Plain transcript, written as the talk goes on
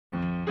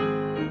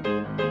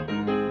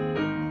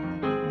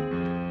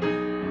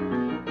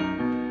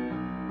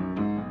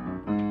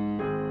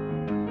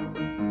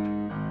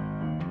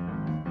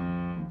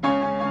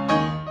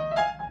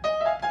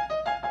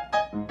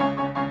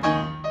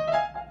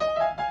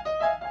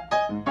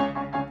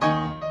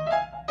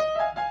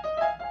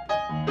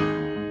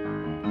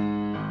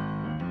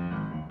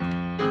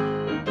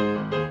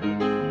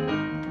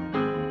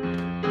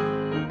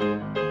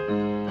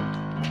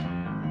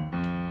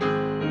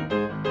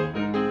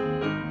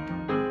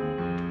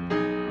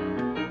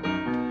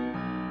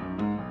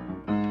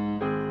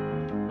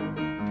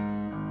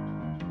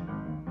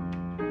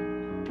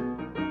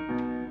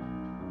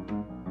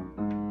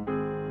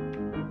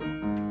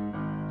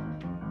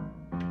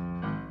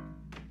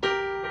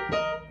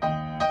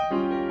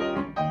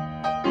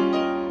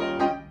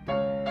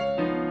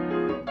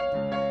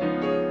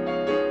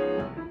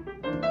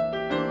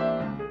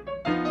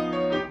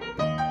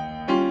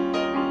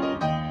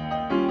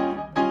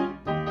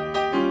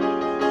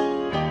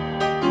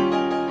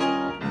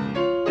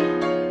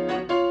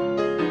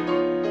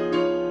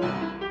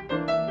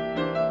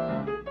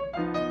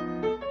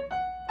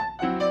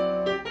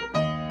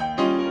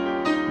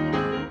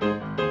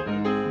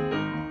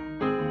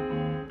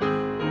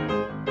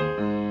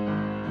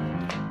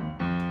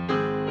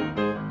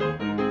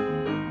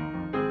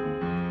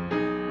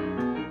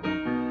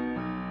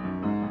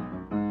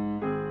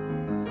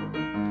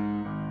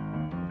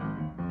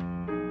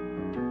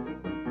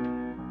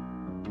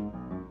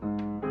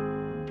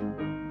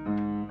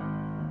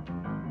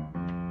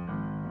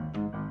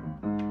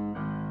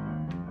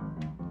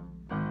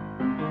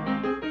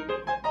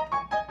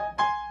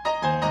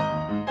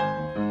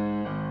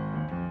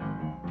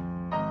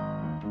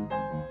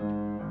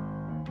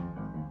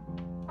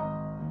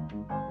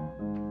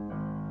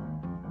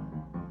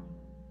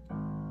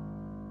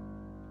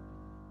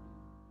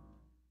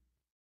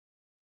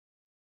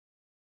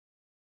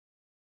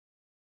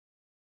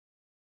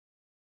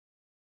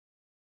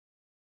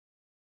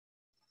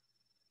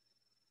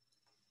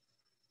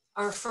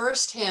Our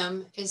first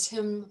hymn is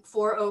hymn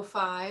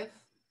 405,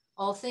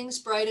 All Things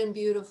Bright and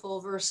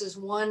Beautiful, verses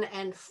 1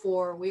 and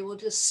 4. We will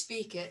just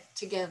speak it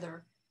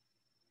together.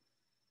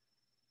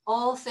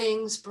 All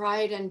things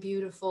bright and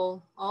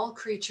beautiful, all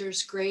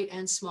creatures great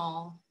and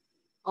small,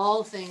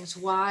 all things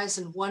wise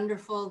and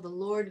wonderful, the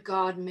Lord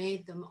God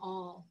made them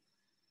all.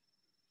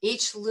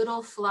 Each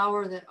little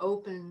flower that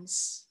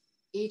opens,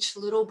 each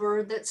little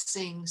bird that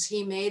sings,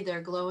 he made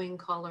their glowing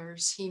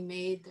colors, he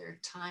made their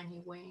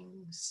tiny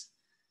wings.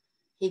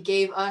 He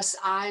gave us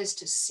eyes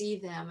to see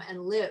them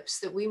and lips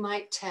that we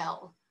might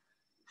tell,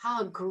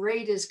 how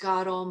great is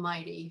God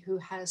Almighty, who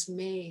has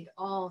made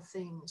all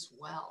things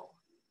well.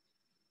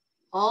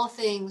 All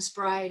things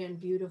bright and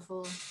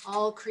beautiful,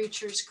 all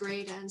creatures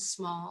great and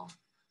small,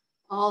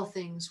 all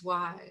things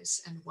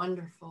wise and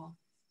wonderful,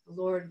 the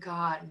Lord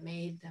God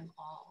made them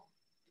all.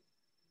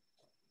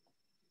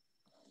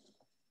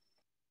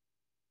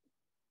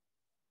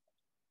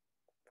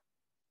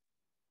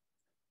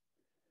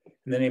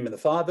 In the name of the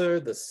Father,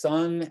 the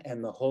Son,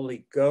 and the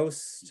Holy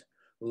Ghost,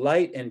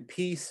 light and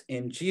peace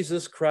in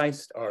Jesus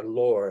Christ our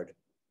Lord.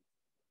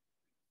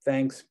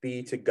 Thanks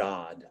be to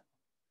God.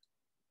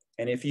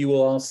 And if you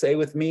will all say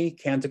with me,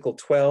 Canticle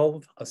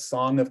 12, a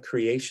song of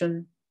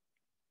creation.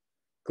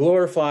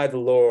 Glorify the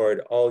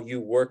Lord, all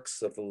you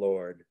works of the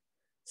Lord.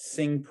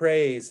 Sing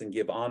praise and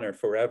give honor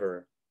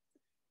forever.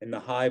 In the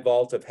high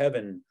vault of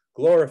heaven,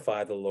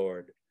 glorify the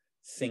Lord.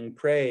 Sing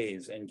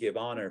praise and give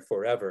honor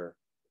forever.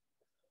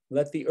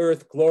 Let the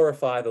earth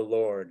glorify the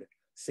Lord.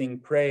 Sing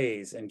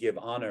praise and give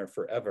honor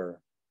forever.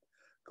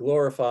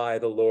 Glorify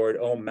the Lord,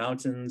 O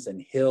mountains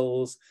and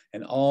hills,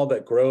 and all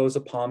that grows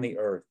upon the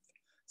earth.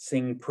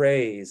 Sing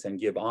praise and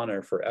give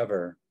honor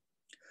forever.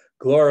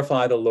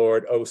 Glorify the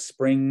Lord, O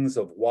springs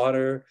of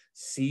water,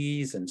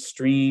 seas and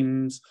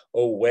streams,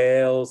 O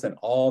whales and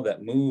all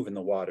that move in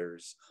the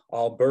waters,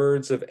 all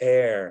birds of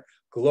air,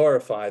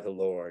 glorify the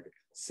Lord.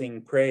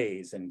 Sing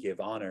praise and give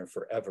honor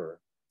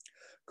forever.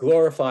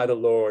 Glorify the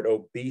Lord,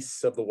 O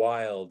beasts of the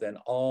wild, and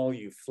all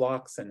you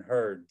flocks and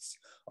herds,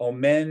 O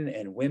men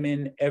and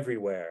women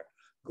everywhere.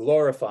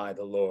 Glorify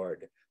the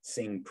Lord.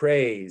 Sing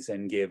praise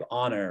and give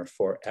honor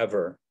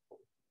forever.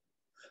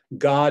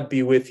 God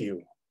be with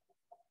you,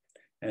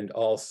 and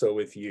also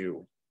with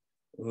you.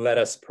 Let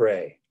us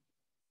pray.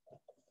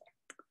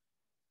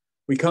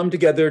 We come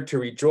together to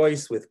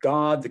rejoice with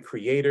God, the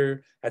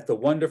Creator, at the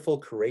wonderful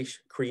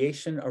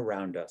creation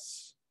around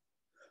us.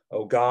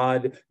 O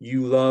God,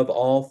 you love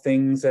all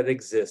things that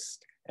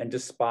exist and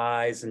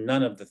despise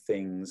none of the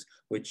things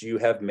which you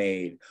have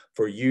made,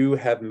 for you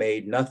have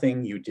made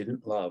nothing you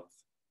didn't love.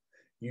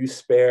 You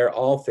spare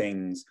all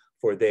things,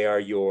 for they are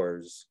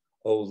yours.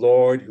 O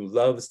Lord, who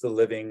loves the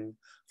living,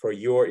 for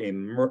your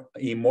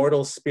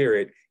immortal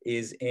spirit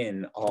is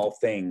in all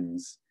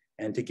things.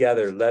 And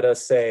together let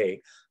us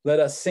say, let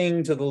us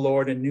sing to the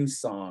Lord a new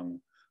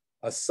song,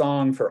 a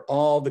song for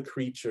all the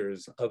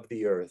creatures of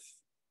the earth.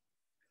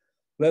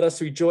 Let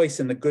us rejoice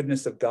in the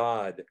goodness of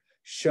God,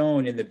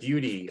 shown in the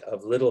beauty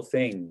of little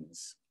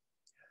things.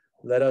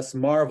 Let us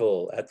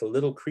marvel at the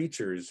little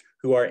creatures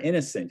who are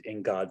innocent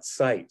in God's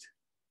sight.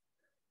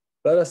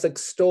 Let us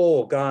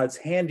extol God's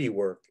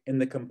handiwork in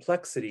the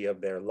complexity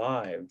of their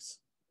lives.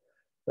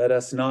 Let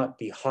us not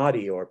be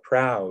haughty or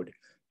proud,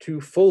 too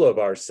full of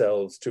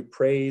ourselves to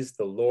praise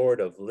the Lord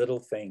of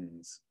little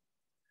things.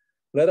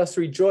 Let us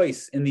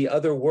rejoice in the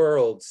other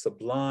world,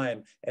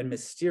 sublime and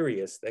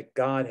mysterious, that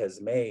God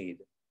has made.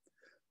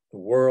 The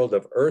world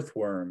of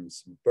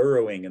earthworms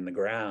burrowing in the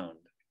ground,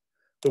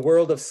 the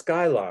world of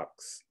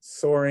skylarks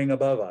soaring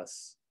above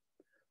us,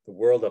 the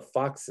world of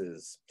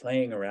foxes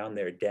playing around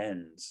their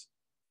dens.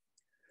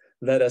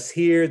 Let us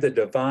hear the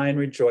divine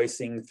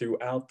rejoicing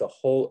throughout the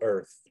whole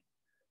earth.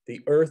 The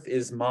earth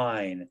is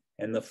mine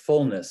and the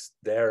fullness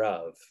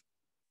thereof.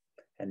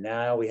 And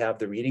now we have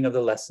the reading of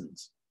the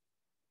lessons.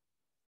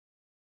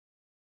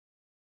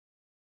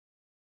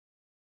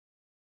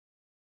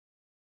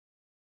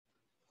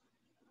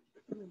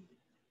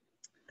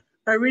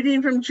 A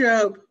reading from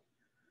Job.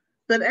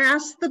 But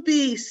ask the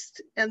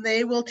beast, and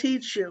they will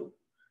teach you,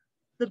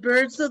 the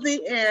birds of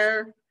the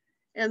air,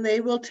 and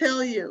they will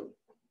tell you,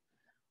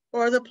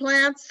 or the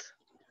plants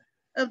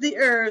of the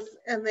earth,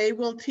 and they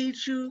will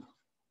teach you,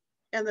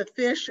 and the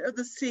fish of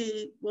the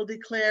sea will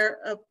declare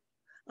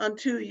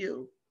unto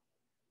you.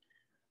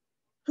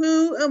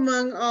 Who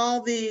among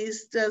all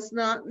these does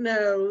not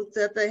know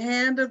that the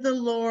hand of the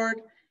Lord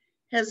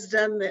has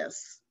done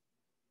this?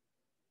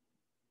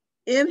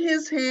 In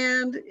his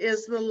hand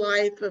is the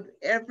life of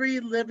every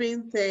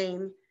living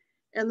thing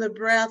and the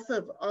breath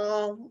of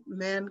all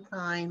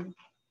mankind.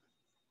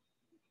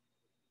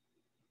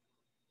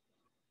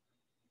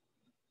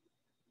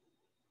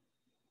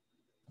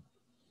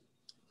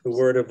 The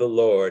word of the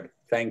Lord.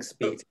 Thanks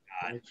be to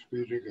God. Thanks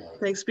be to God.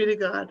 Thanks be to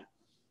God.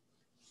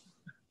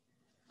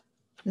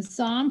 The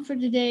psalm for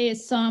today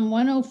is Psalm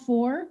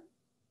 104,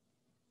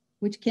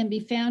 which can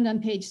be found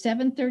on page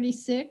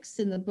 736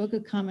 in the Book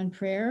of Common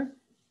Prayer.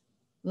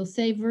 We'll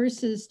say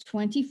verses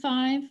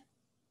 25,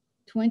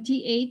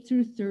 28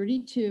 through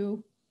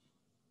 32,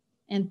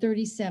 and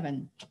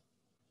 37.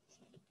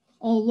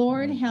 O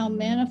Lord, how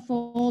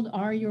manifold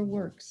are your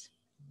works.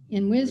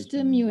 In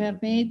wisdom you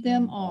have made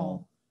them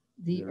all.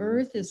 The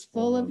earth is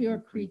full of your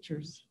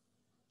creatures.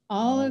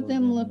 All of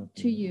them look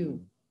to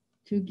you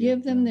to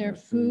give them their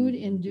food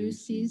in due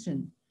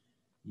season.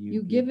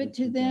 You give it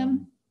to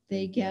them,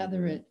 they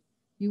gather it.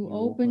 You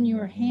open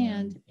your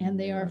hand, and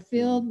they are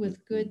filled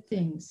with good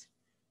things.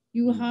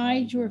 You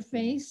hide your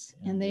face,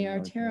 and they are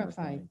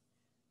terrified.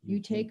 You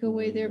take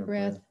away their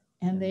breath,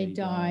 and they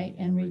die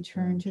and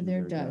return to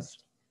their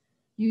dust.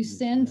 You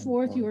send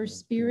forth your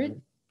spirit,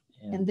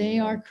 and they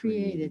are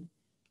created,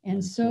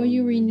 and so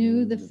you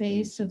renew the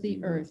face of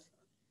the earth.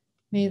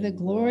 May the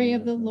glory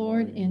of the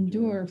Lord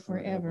endure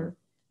forever.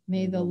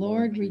 May the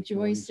Lord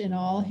rejoice in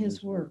all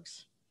his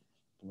works.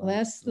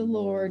 Bless the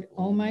Lord,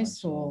 O my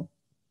soul.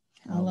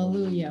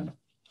 Hallelujah.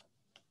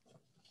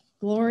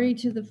 Glory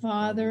to the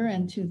Father,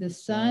 and to the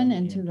Son,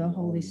 and to the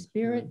Holy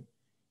Spirit,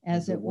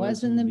 as it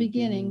was in the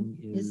beginning,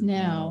 is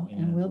now,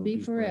 and will be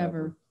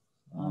forever.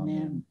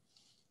 Amen.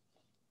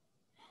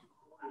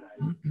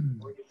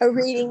 A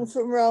reading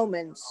from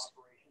Romans.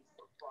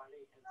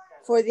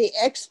 For the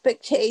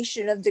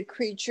expectation of the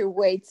creature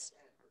waits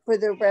for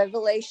the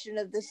revelation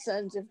of the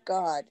sons of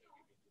God,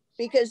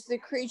 because the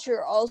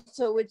creature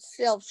also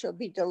itself shall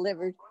be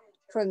delivered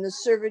from the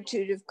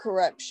servitude of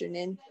corruption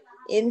and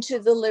into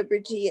the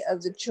liberty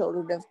of the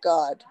children of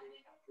God.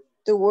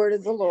 The word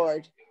of the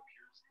Lord.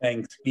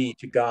 Thanks be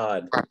to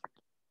God.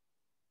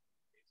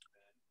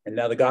 And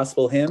now the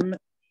gospel hymn,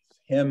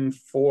 hymn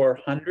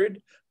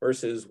 400,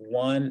 verses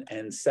 1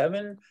 and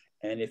 7.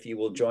 And if you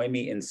will join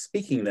me in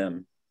speaking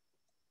them.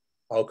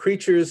 All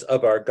creatures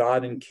of our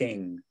God and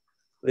King,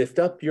 lift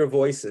up your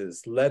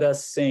voices, let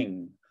us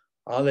sing.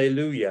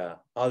 Alleluia,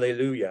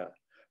 alleluia.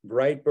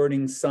 Bright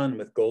burning sun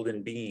with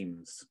golden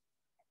beams,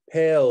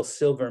 pale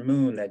silver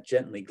moon that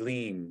gently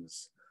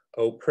gleams.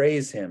 Oh,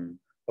 praise him,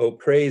 oh,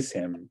 praise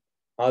him.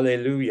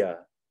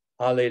 Alleluia,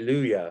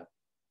 alleluia,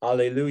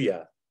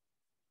 alleluia.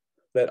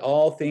 Let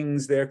all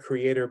things their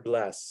creator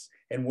bless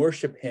and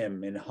worship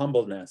him in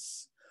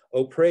humbleness.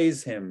 Oh,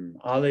 praise him,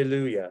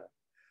 alleluia.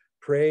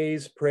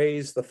 Praise,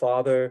 praise the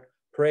Father,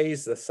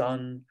 praise the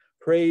Son,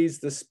 praise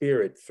the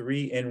Spirit,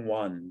 three in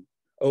one.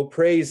 Oh,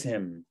 praise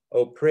him,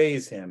 oh,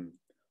 praise him.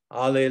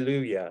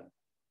 Alleluia,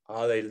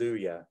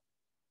 alleluia.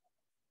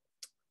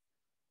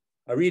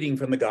 A reading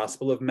from the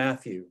Gospel of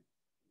Matthew.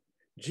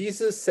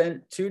 Jesus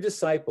sent 2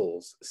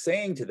 disciples,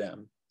 saying to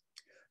them,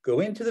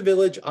 go into the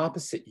village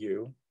opposite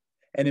you,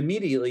 and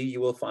immediately you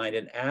will find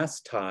an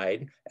ass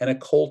tied and a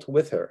colt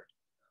with her.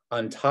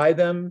 Untie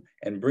them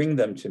and bring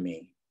them to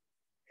me.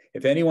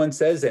 If anyone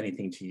says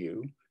anything to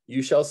you,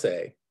 you shall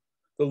say,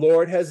 the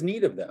Lord has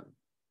need of them,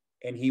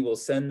 and he will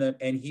send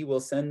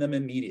them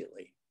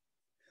immediately.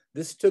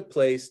 This took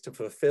place to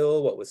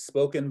fulfill what was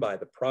spoken by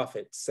the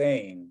prophet,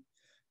 saying,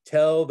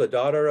 tell the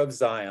daughter of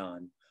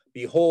Zion,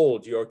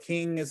 behold, your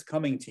king is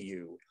coming to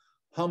you,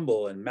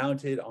 humble and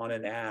mounted on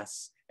an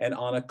ass and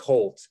on a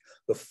colt,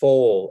 the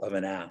foal of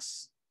an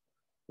ass.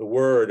 The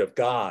word of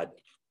God.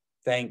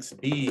 Thanks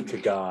be to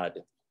God.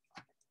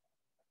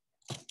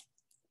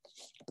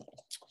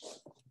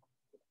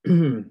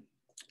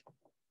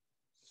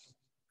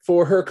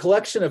 For her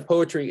collection of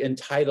poetry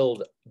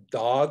entitled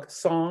Dog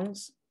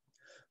Songs,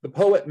 the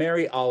poet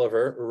Mary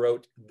Oliver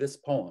wrote this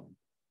poem.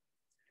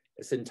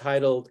 It's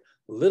entitled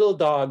Little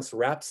Dog's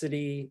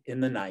Rhapsody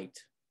in the Night,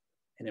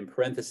 and in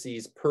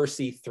parentheses,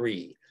 Percy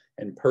 3.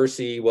 And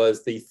Percy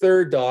was the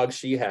 3rd dog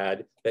she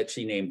had that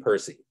she named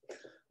Percy.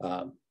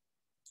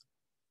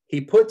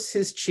 He puts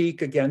his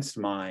cheek against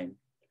mine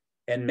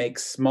and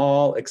makes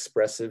small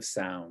expressive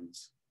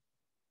sounds.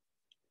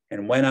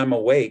 And when I'm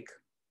awake,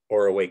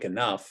 or awake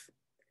enough,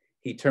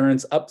 he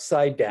turns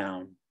upside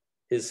down,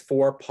 his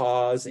 4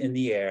 paws in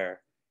the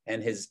air,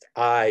 and his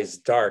eyes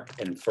dark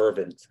and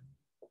fervent.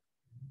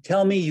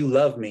 Tell me you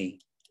love me,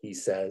 he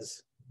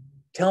says.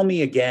 Tell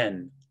me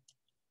again.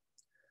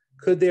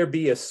 Could there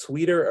be a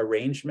sweeter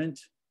arrangement?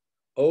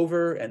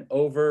 Over and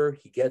over,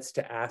 he gets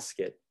to ask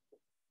it,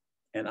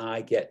 and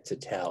I get to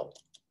tell.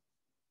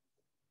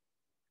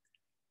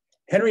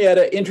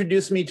 Henrietta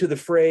introduced me to the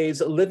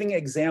phrase living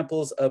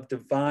examples of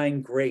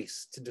divine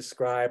grace to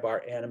describe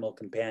our animal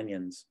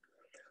companions.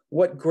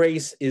 What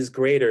grace is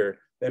greater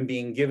than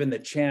being given the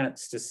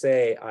chance to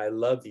say, I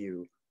love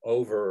you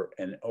over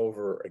and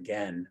over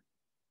again?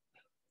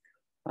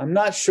 I'm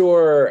not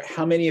sure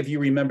how many of you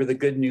remember the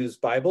Good News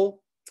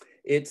Bible.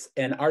 It's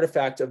an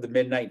artifact of the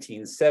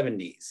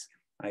mid-1970s.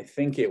 I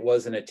think it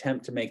was an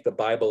attempt to make the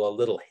Bible a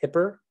little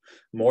hipper,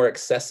 more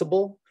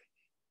accessible.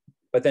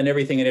 But then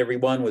everything and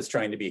everyone was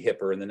trying to be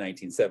hipper in the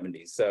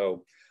 1970s.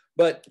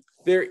 But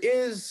there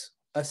is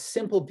a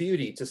simple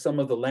beauty to some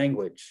of the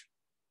language.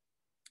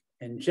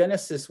 And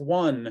Genesis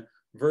 1,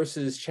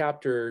 verses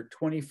chapter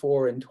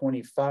 24 and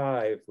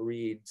 25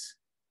 reads,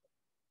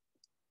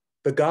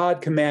 the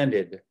God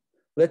commanded,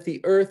 let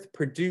the earth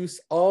produce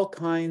all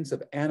kinds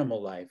of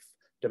animal life,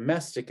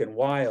 domestic and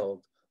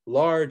wild,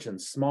 large and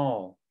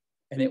small.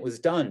 And it was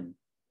done.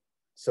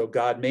 So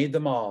God made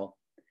them all,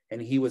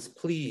 and he was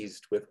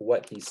pleased with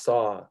what he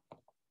saw.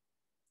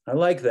 I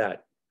like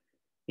that.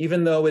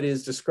 Even though it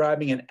is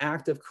describing an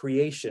act of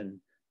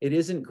creation, it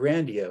isn't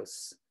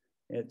grandiose.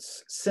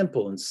 It's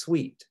simple and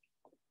sweet.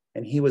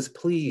 And he was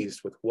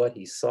pleased with what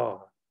he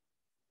saw.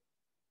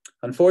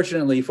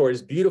 Unfortunately, for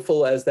as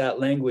beautiful as that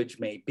language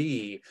may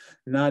be,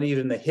 not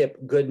even the hip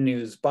Good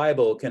News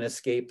Bible can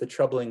escape the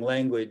troubling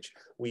language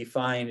we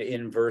find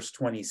in verse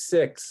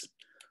 26,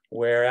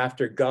 where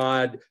after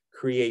God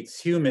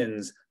creates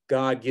humans,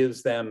 God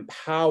gives them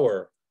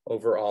power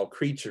over all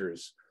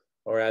creatures.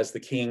 Or as the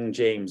King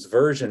James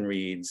Version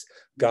reads,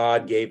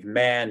 God gave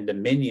man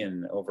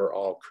dominion over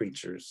all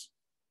creatures.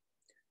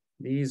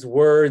 These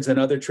words and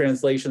other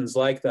translations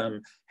like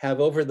them have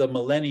over the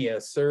millennia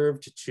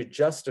served to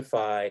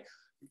justify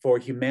for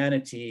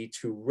humanity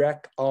to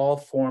wreak all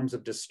forms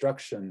of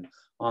destruction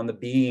on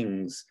the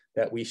beings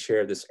that we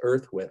share this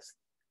earth with.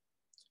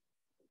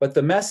 But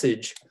the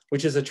Message,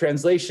 which is a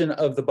translation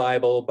of the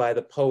Bible by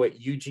the poet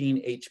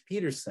Eugene H.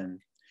 Peterson,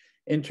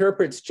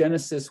 interprets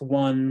Genesis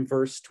 1,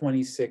 verse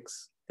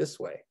 26 this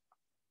way.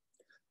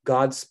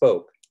 God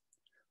spoke,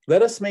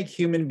 "Let us make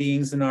human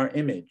beings in our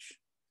image,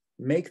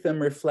 make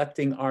them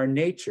reflecting our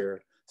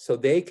nature so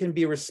they can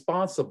be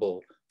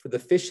responsible for the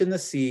fish in the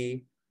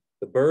sea,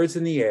 the birds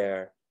in the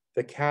air,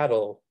 the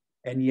cattle,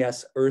 and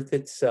yes, earth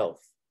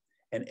itself,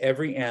 and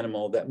every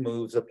animal that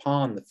moves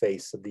upon the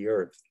face of the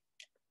earth."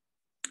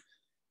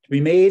 To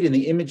be made in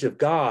the image of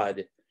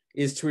God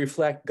is to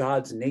reflect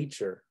God's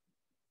nature,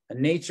 a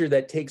nature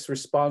that takes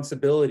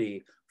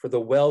responsibility for the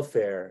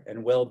welfare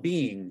and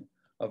well-being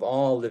of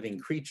all living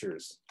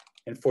creatures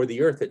and for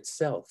the earth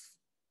itself.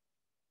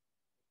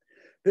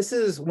 This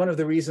is one of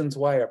the reasons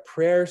why a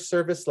prayer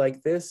service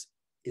like this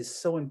is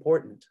so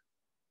important.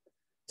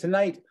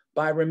 Tonight,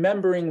 by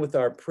remembering with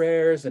our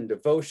prayers and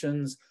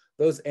devotions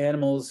those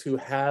animals who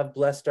have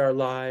blessed our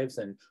lives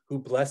and who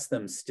bless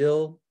them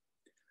still,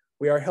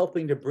 we are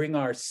helping to bring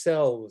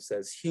ourselves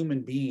as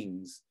human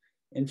beings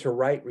into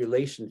right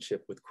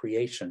relationship with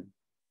creation.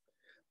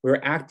 We're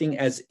acting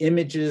as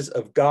images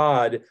of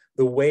God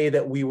the way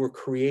that we were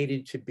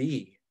created to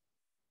be.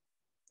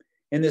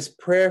 In this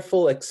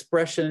prayerful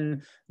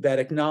expression that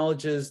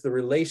acknowledges the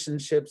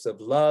relationships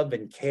of love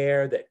and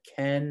care that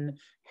can,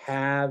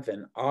 have,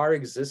 and are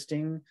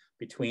existing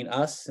between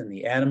us and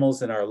the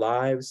animals in our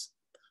lives,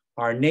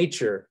 our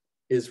nature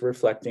is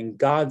reflecting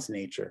God's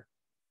nature.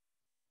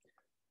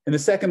 In the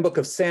second book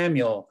of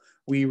Samuel,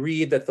 we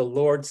read that the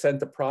Lord sent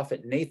the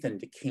prophet Nathan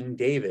to King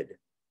David.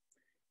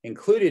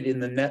 Included in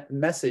the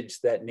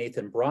message that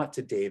Nathan brought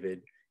to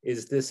David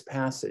is this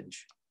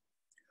passage.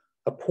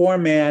 A poor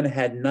man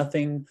had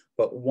nothing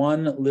but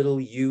one little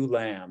ewe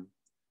lamb,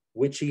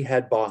 which he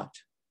had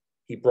bought.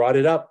 He brought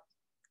it up,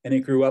 and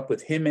it grew up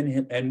with him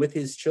and with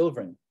his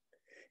children.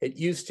 It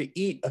used to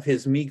eat of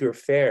his meager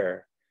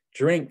fare,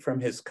 drink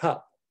from his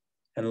cup,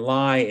 and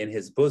lie in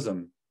his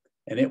bosom,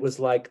 and it was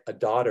like a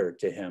daughter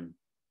to him.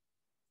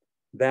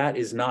 That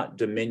is not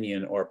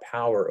dominion or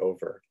power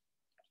over.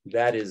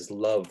 That is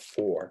love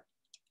for.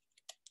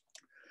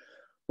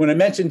 When I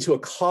mentioned to a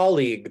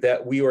colleague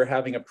that we were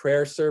having a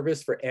prayer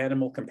service for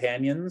animal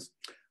companions,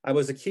 I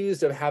was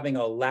accused of having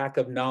a lack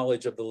of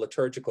knowledge of the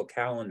liturgical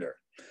calendar.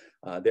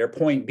 Their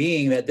point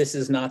being that this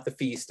is not the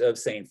feast of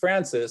St.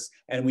 Francis,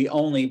 and we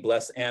only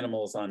bless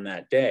animals on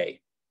that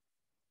day,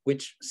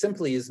 which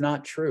simply is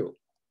not true.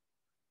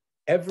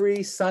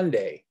 Every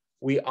Sunday,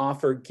 we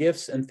offer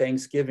gifts and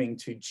thanksgiving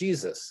to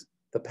Jesus,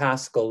 the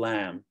Paschal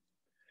Lamb.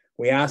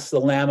 We ask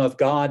the Lamb of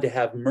God to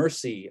have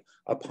mercy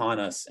upon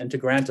us and to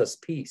grant us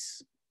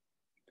peace.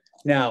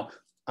 Now,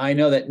 I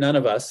know that none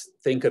of us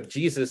think of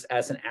Jesus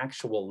as an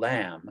actual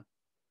lamb,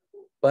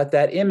 but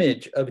that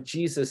image of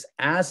Jesus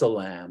as a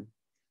lamb,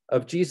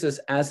 of Jesus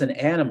as an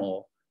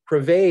animal,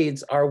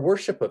 pervades our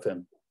worship of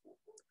him.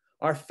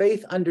 Our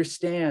faith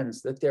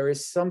understands that there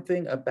is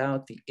something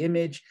about the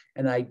image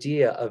and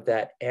idea of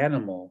that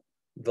animal,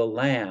 the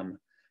lamb,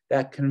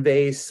 that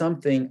conveys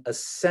something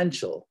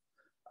essential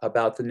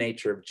about the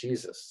nature of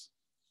Jesus.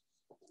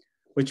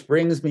 Which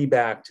brings me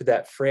back to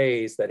that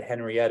phrase that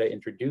Henrietta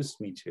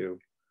introduced me to,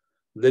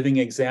 living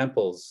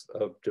examples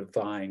of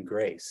divine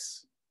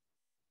grace.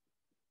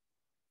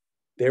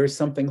 There is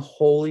something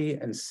holy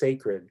and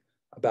sacred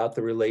about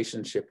the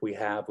relationship we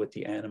have with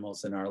the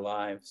animals in our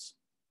lives.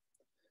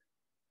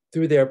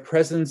 Through their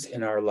presence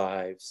in our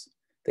lives,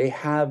 they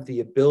have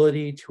the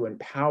ability to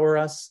empower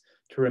us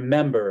to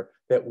remember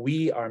that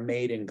we are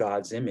made in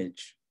God's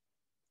image.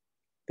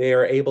 They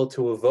are able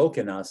to evoke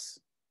in us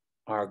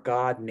our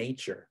God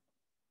nature.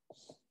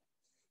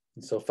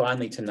 And so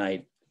finally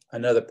tonight,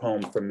 another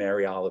poem from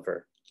Mary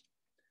Oliver.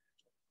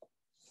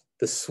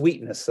 The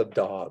Sweetness of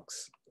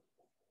Dogs.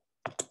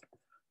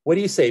 What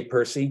do you say,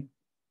 Percy?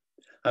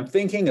 I'm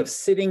thinking of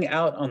sitting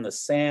out on the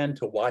sand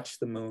to watch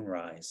the moon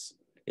rise.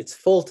 It's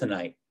full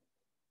tonight.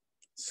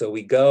 So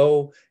we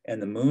go,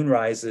 and the moon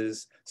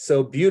rises,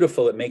 so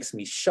beautiful it makes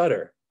me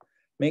shudder,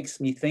 makes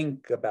me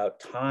think about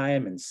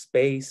time and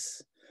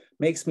space,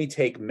 makes me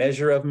take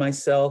measure of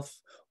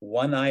myself,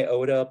 one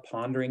iota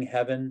pondering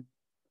heaven.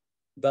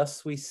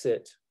 Thus we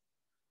sit,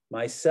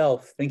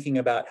 myself thinking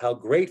about how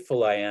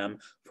grateful I am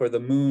for the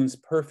moon's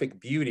perfect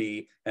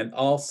beauty, and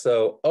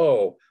also,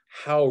 oh,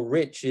 how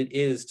rich it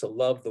is to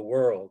love the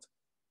world.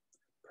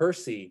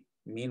 Percy,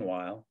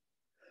 meanwhile,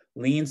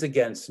 leans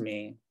against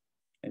me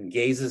and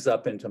gazes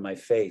up into my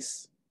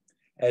face,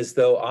 as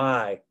though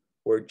I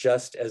were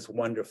just as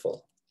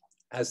wonderful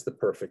as the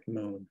perfect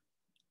moon.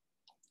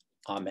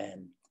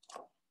 Amen.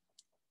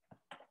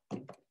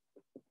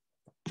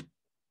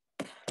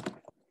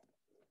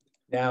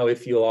 Now,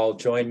 if you'll all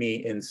join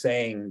me in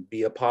saying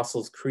the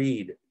Apostles'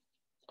 Creed.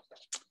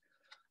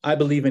 I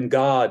believe in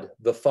God,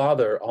 the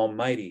Father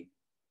Almighty,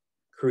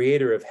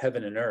 creator of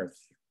heaven and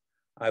earth.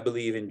 I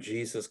believe in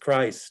Jesus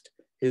Christ,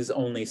 his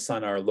only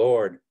Son, our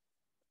Lord.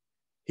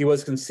 He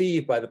was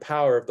conceived by the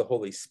power of the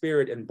Holy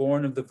Spirit and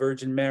born of the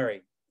Virgin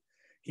Mary.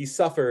 He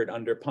suffered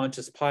under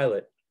Pontius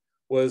Pilate,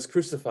 was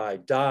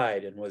crucified,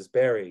 died, and was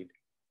buried.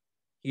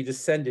 He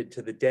descended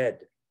to the dead.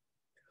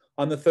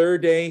 On the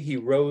third day, he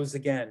rose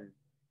again.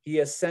 He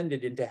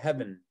ascended into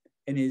heaven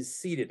and is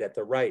seated at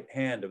the right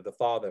hand of the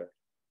Father.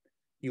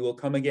 He will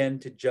come again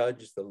to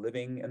judge the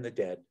living and the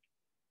dead.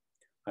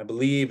 I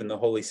believe in the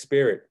Holy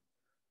Spirit,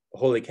 the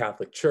Holy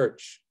Catholic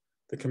Church,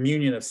 the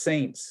communion of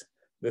saints,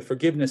 the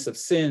forgiveness of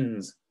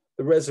sins,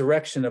 the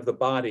resurrection of the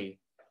body,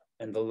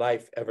 and the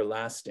life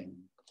everlasting.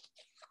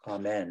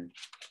 Amen.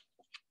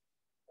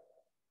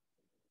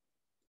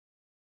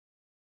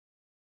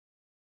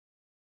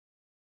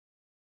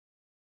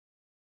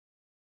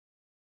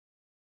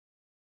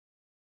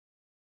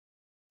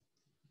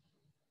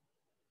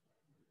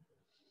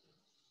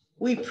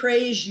 We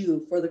praise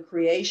you for the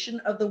creation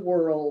of the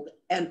world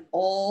and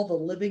all the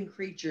living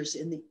creatures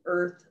in the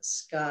earth,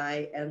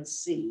 sky, and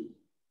sea.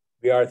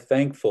 We are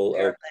thankful,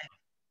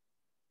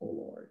 O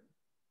Lord,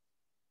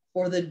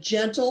 for the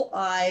gentle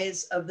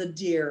eyes of the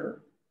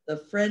deer, the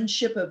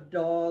friendship of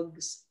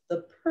dogs,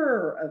 the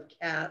purr of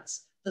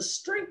cats, the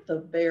strength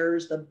of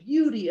bears, the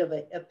beauty of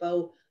a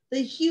hippo,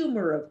 the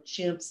humor of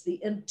chimps,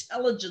 the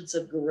intelligence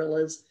of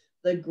gorillas,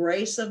 the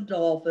grace of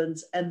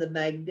dolphins, and the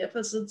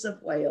magnificence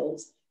of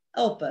whales.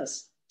 Help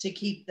us to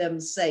keep them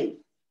safe.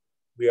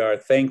 We are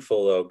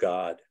thankful, O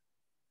God,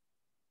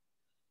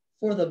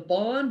 for the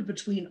bond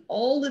between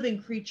all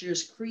living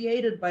creatures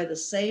created by the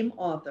same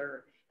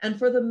author, and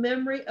for the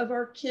memory of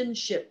our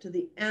kinship to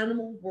the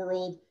animal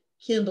world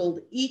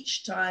kindled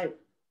each time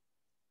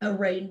a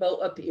rainbow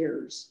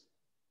appears.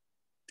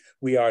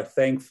 We are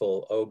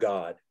thankful, O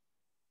God.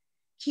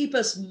 Keep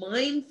us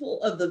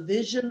mindful of the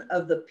vision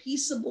of the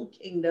peaceable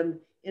kingdom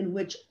in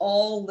which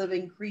all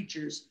living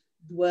creatures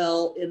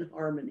dwell in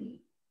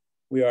harmony.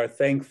 We are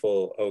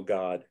thankful, O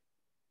God.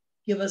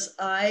 Give us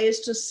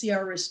eyes to see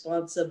our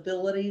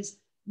responsibilities,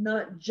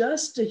 not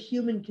just to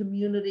human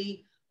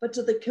community, but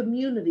to the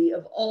community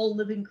of all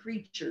living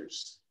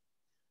creatures.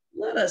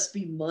 Let us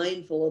be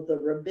mindful of the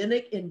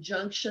rabbinic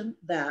injunction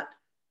that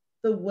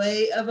the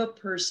way of a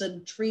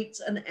person treats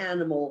an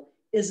animal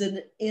is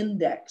an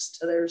index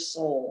to their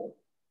soul.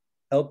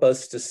 Help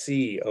us to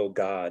see, O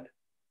God.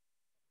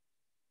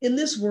 In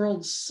this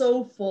world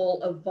so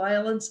full of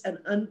violence and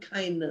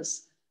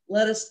unkindness,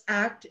 let us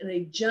act in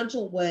a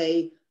gentle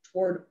way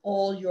toward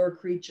all your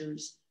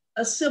creatures.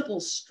 A simple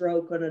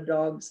stroke on a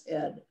dog's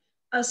head,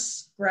 a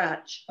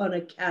scratch on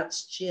a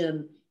cat's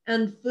chin,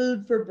 and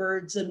food for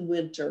birds in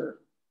winter.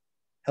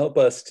 Help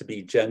us to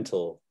be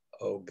gentle,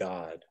 O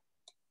God.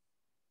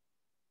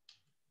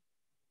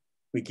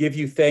 We give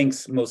you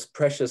thanks, most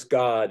precious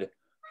God,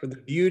 for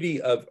the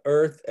beauty of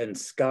earth and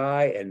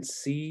sky and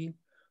sea,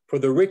 for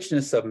the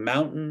richness of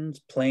mountains,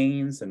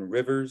 plains, and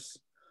rivers,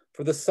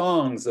 for the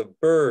songs of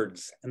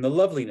birds and the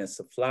loveliness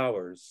of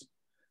flowers.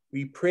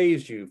 We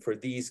praise you for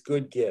these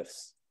good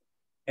gifts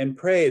and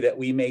pray that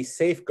we may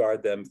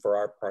safeguard them for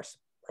our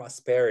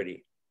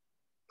prosperity.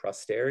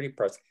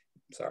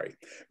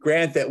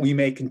 Grant that we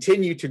may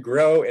continue to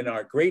grow in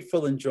our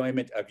grateful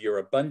enjoyment of your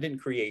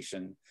abundant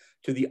creation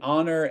to the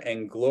honor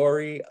and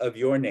glory of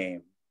your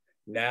name,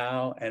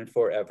 now and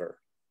forever.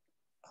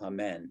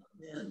 Amen.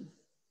 Amen.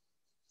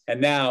 And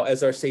now,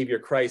 as our Savior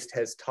Christ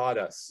has taught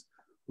us,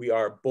 we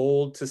are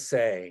bold to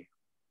say,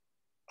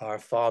 Our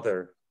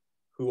Father,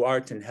 who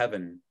art in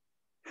heaven,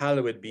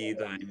 hallowed be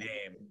thy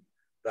name.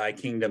 Thy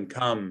kingdom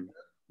come,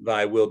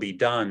 thy will be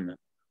done,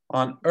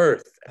 on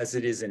earth as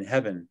it is in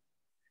heaven.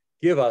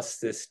 Give us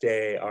this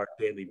day our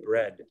daily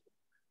bread.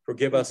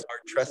 Forgive us our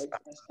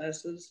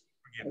trespasses.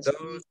 Forgive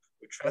those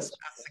who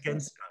trespass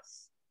against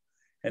us.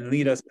 And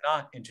lead us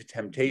not into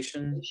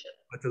temptation,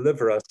 but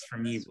deliver us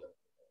from evil.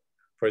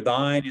 For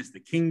thine is the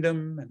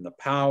kingdom and the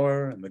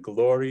power and the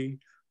glory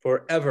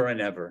forever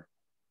and ever.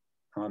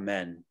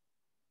 Amen.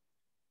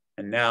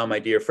 And now, my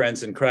dear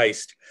friends in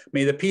Christ,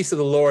 may the peace of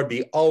the Lord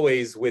be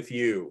always with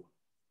you.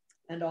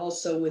 And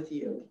also with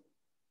you.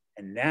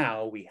 And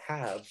now we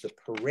have the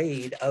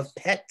parade of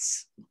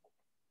pets.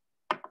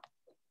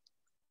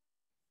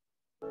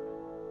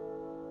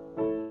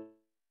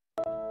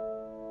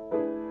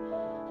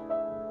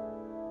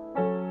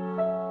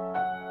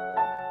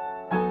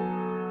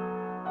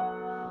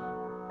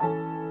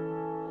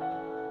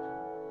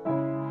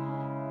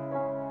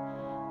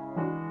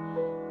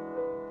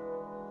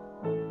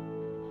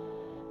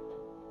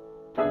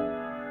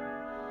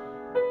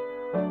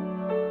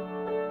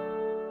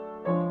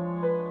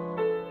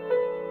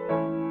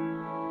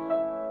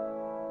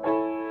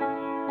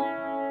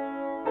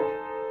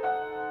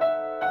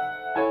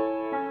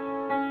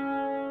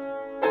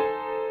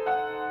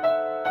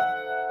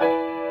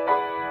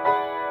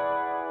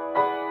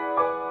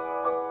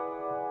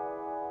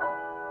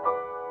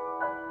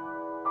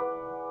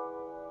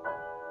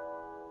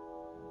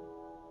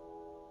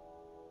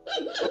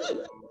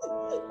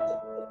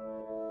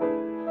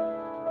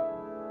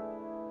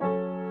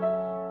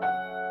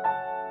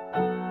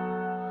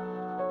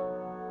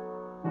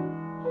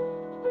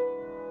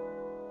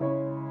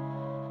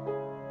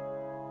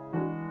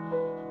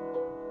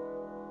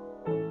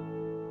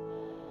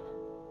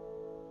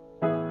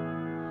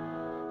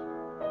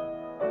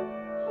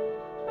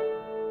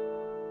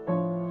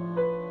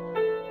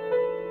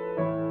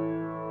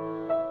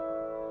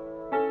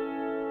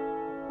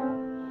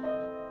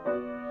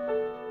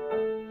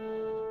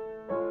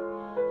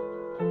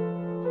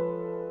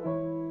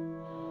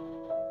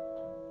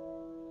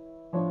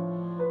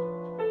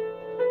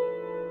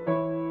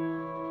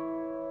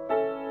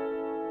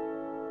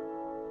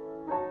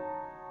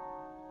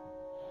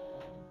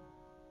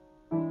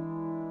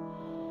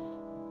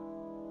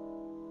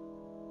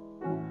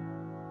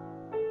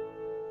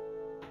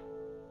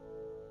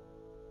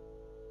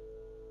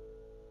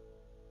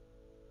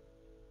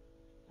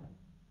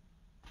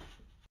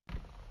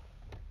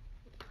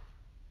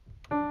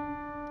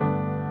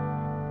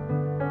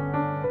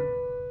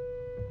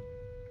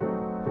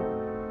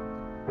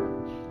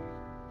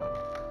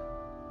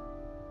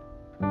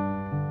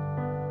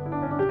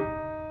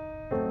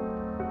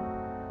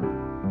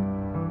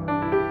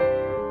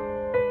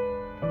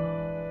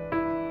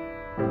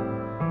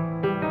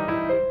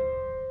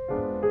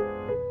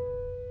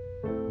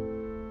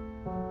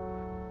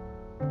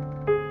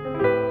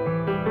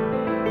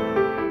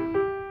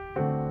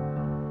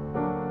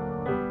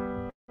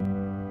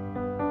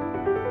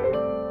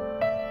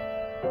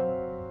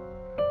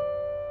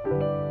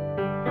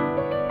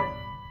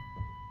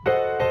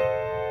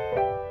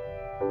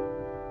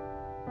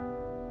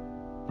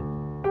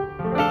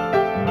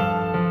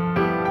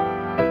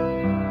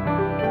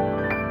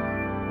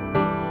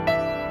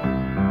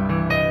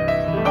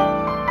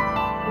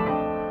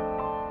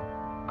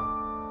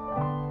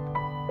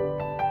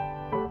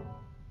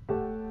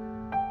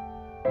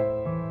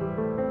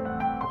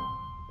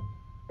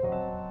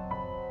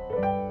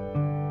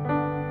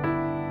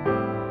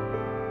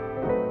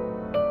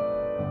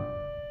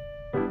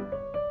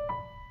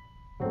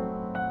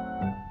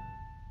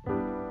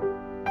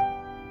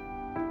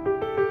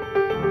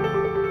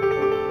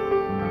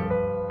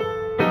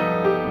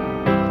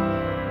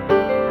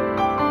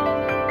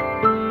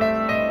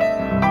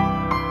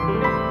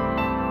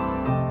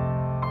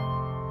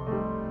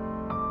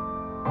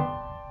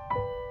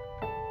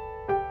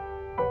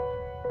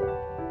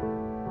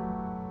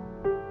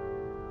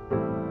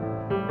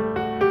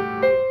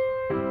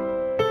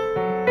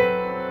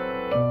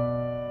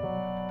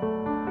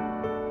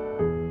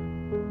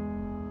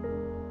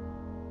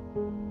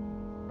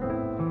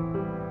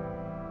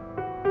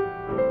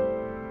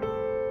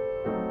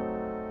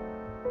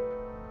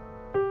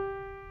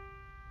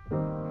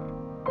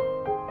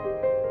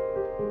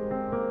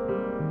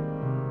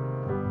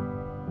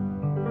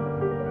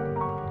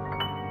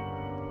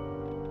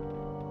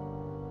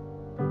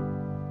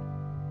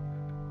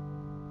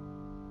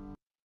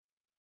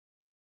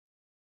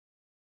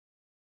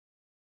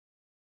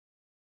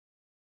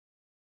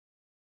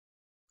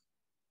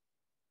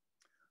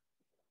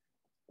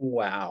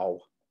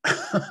 Wow.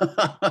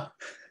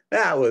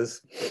 That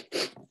was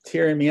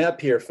tearing me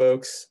up here,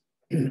 folks.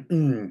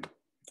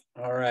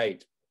 All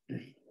right.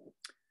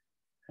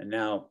 And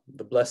now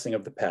the blessing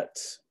of the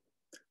pets.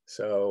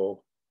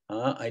 So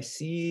I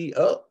see,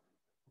 oh,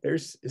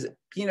 is it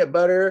peanut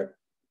butter?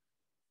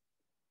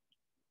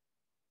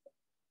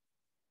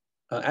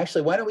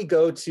 Actually, why don't we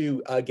go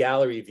to a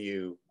gallery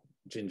view,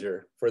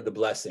 Ginger, for the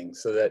blessing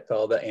so that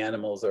all the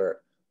animals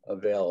are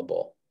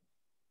available.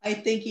 I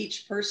think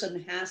each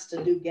person has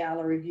to do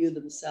gallery view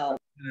themselves.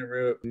 I'm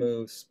gonna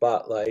remove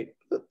spotlight,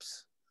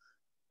 oops,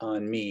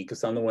 on me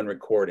because I'm the one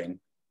recording.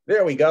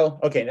 There we go.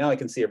 Okay, now I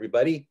can see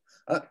everybody.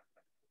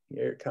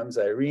 Here comes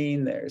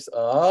Irene. There's,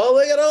 oh,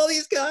 look at all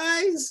these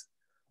guys.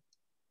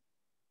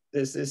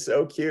 This is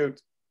so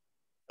cute.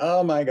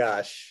 Oh my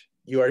gosh.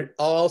 You are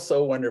all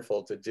so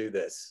wonderful to do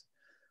this.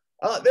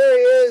 Oh, there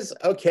he is.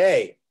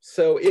 Okay,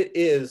 so it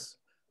is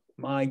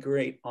my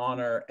great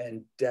honor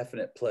and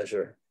definite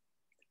pleasure.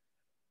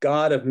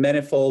 God of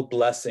manifold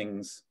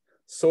blessings,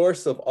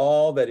 source of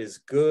all that is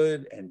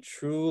good and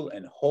true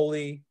and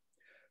holy,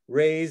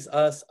 raise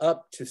us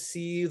up to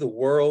see the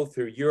world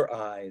through your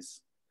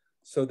eyes,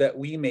 so that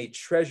we may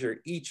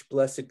treasure each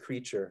blessed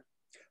creature,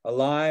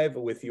 alive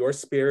with your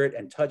spirit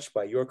and touched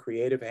by your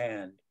creative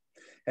hand.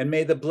 And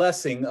may the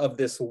blessing of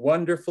this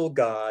wonderful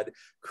God,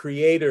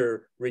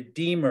 creator,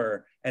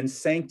 redeemer, and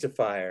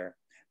sanctifier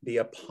be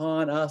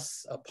upon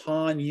us,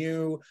 upon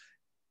you,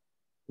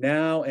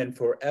 now and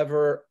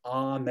forever.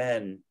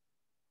 Amen.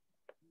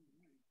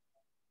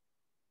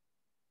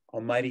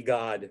 Almighty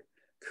God,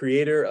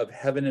 creator of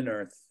heaven and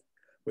earth,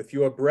 with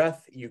your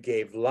breath you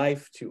gave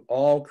life to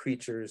all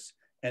creatures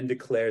and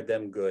declared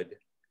them good.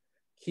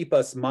 Keep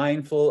us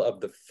mindful of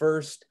the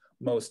first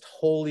most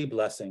holy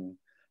blessing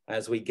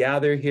as we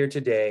gather here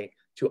today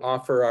to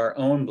offer our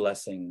own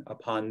blessing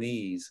upon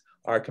these,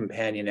 our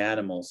companion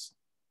animals.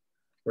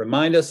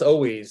 Remind us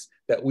always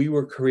that we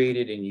were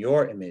created in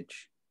your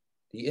image,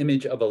 the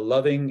image of a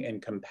loving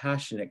and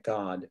compassionate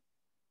God.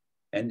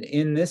 And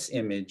in this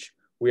image,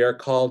 we are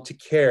called to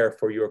care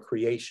for your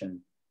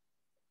creation.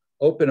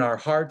 Open our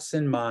hearts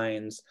and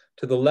minds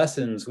to the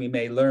lessons we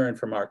may learn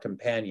from our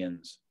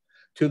companions,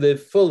 to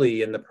live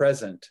fully in the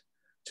present,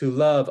 to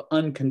love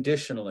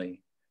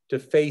unconditionally, to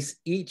face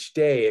each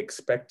day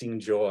expecting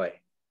joy.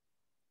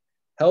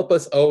 Help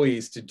us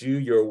always to do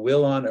your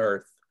will on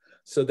earth,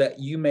 so that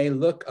you may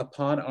look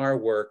upon our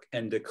work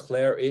and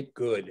declare it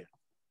good.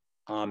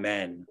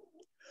 Amen.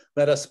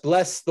 Let us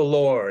bless the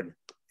Lord.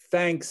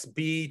 Thanks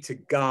be to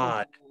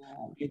God.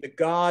 May the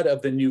God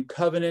of the new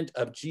covenant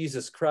of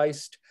Jesus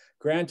Christ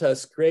grant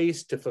us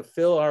grace to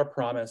fulfill our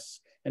promise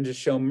and to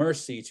show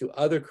mercy to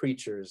other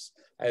creatures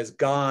as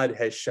God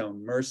has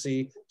shown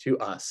mercy to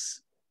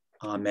us.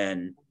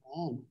 Amen.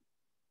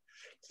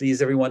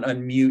 Please, everyone,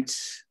 unmute.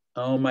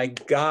 Oh my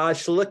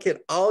gosh, look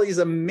at all these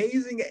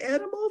amazing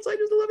animals. I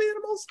just love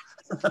animals.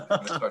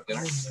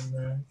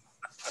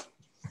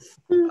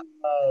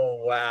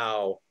 Oh,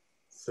 wow.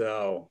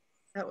 So.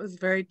 That was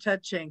very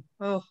touching.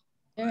 Oh,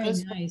 Very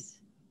nice.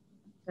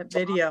 That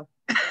video.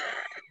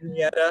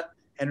 Henrietta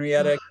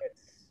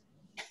gets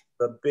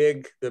the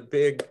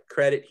big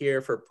credit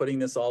here for putting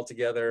this all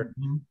together.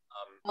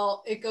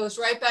 Well, it goes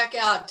right back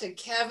out to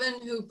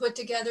Kevin, who put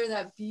together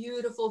that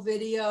beautiful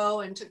video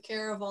and took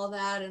care of all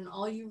that, and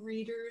all you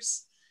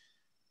readers.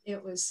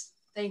 It was,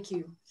 thank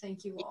you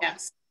all.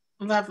 Yes,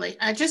 lovely.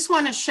 I just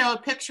want to show a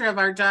picture of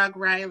our dog,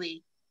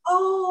 Riley.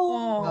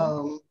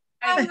 Oh.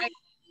 I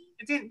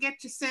didn't get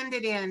to send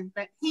it in,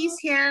 but he's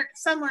here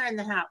somewhere in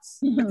the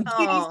house.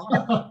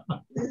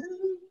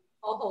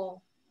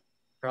 Oh.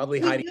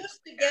 Probably We hiding.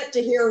 used to get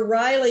to hear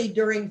Riley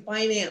during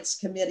finance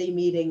committee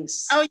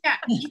meetings. Oh yeah,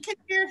 you can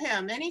hear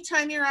him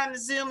anytime you're on the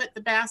Zoom at the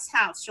Bass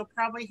house. You'll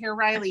probably hear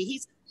Riley.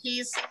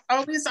 He's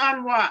always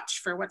on watch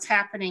for what's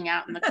happening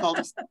out in the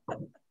cul-de-sac.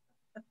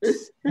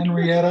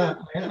 Henrietta,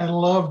 I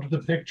loved the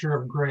picture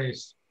of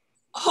Grace.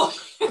 Oh.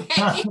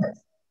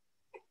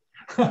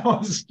 That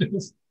was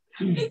just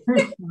funny.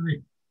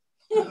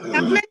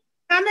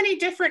 How many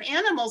different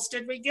animals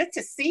did we get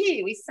to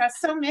see? We saw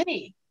so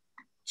many.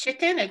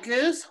 Chicken, a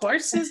goose,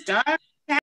 horses, dogs,